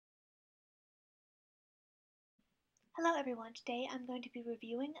Hello everyone, today I'm going to be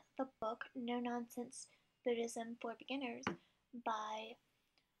reviewing the book Nonsense Buddhism for Beginners by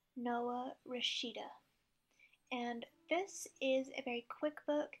Noah Rasheta. And this is a very quick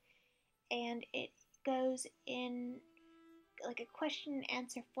book and it goes in like a question and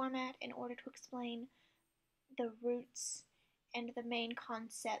answer format in order to explain the roots and the main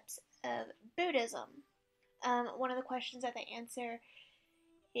concepts of Buddhism. One of the questions that they answer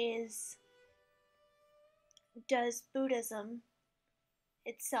is, does Buddhism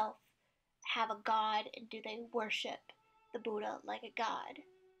itself have a god, and do they worship the Buddha like a god?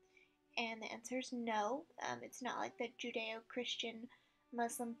 And the answer is no. It's not like the Judeo-Christian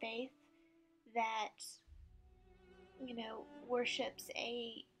Muslim faith that worships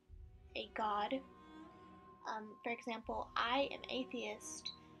a god. For example, I am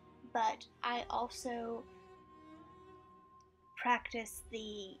atheist, but I also practice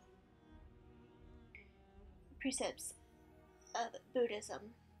the precepts of Buddhism,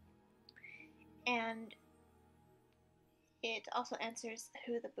 and it also answers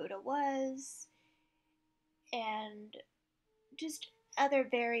who the Buddha was and just other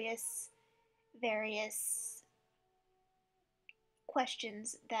various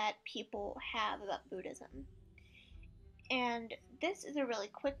questions that people have about Buddhism. And this is a really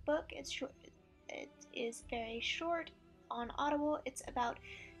quick book. It's short. It is very short on Audible. It's about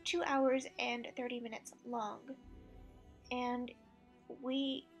 2 hours and 30 minutes long. And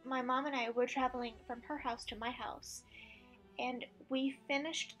my mom and I were traveling from her house to my house, and we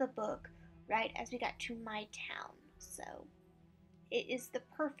finished the book right as we got to my town. So it is the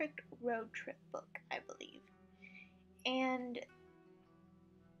perfect road trip book, I believe. And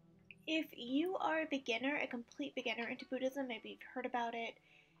if you are a beginner, a complete beginner into Buddhism, maybe you've heard about it,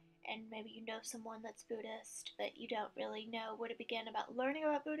 and maybe you know someone that's Buddhist, but you don't really know where to begin about learning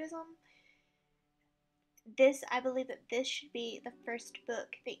about Buddhism, I believe that this should be the first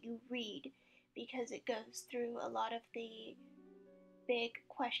book that you read, because it goes through a lot of the big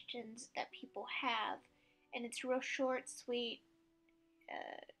questions that people have, and it's real short, sweet,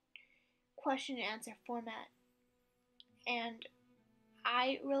 question and answer format. And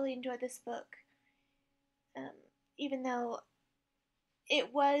I really enjoyed this book, even though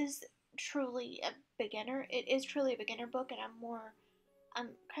it was truly a beginner. It is truly a beginner book, and I'm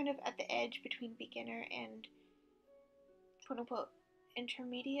kind of at the edge between beginner and quote unquote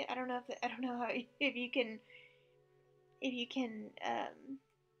intermediate. I don't know how if you can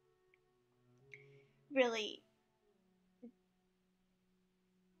really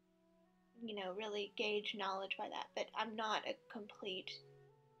really gauge knowledge by that, but I'm not a complete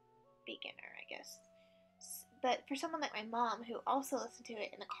beginner, I guess. But for someone like my mom, who also listened to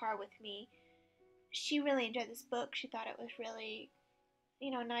it in the car with me, she really enjoyed this book. She thought it was really,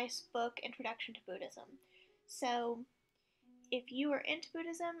 a nice book, introduction to Buddhism. So if you are into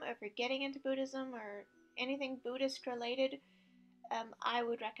Buddhism, or if you're getting into Buddhism, or anything Buddhist related, I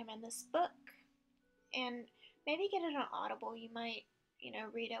would recommend this book. And maybe get it on Audible. You might,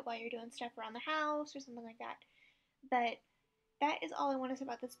 read it while you're doing stuff around the house or something like that. But that is all I want to say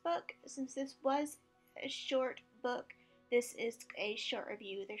about this book. Since this was a short book, this is a short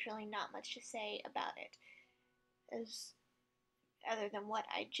review. There's really not much to say about it, other than what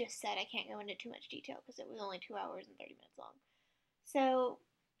I just said. I can't go into too much detail because it was only 2 hours and 30 minutes long. So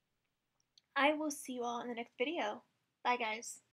I will see you all in the next video. Bye, guys.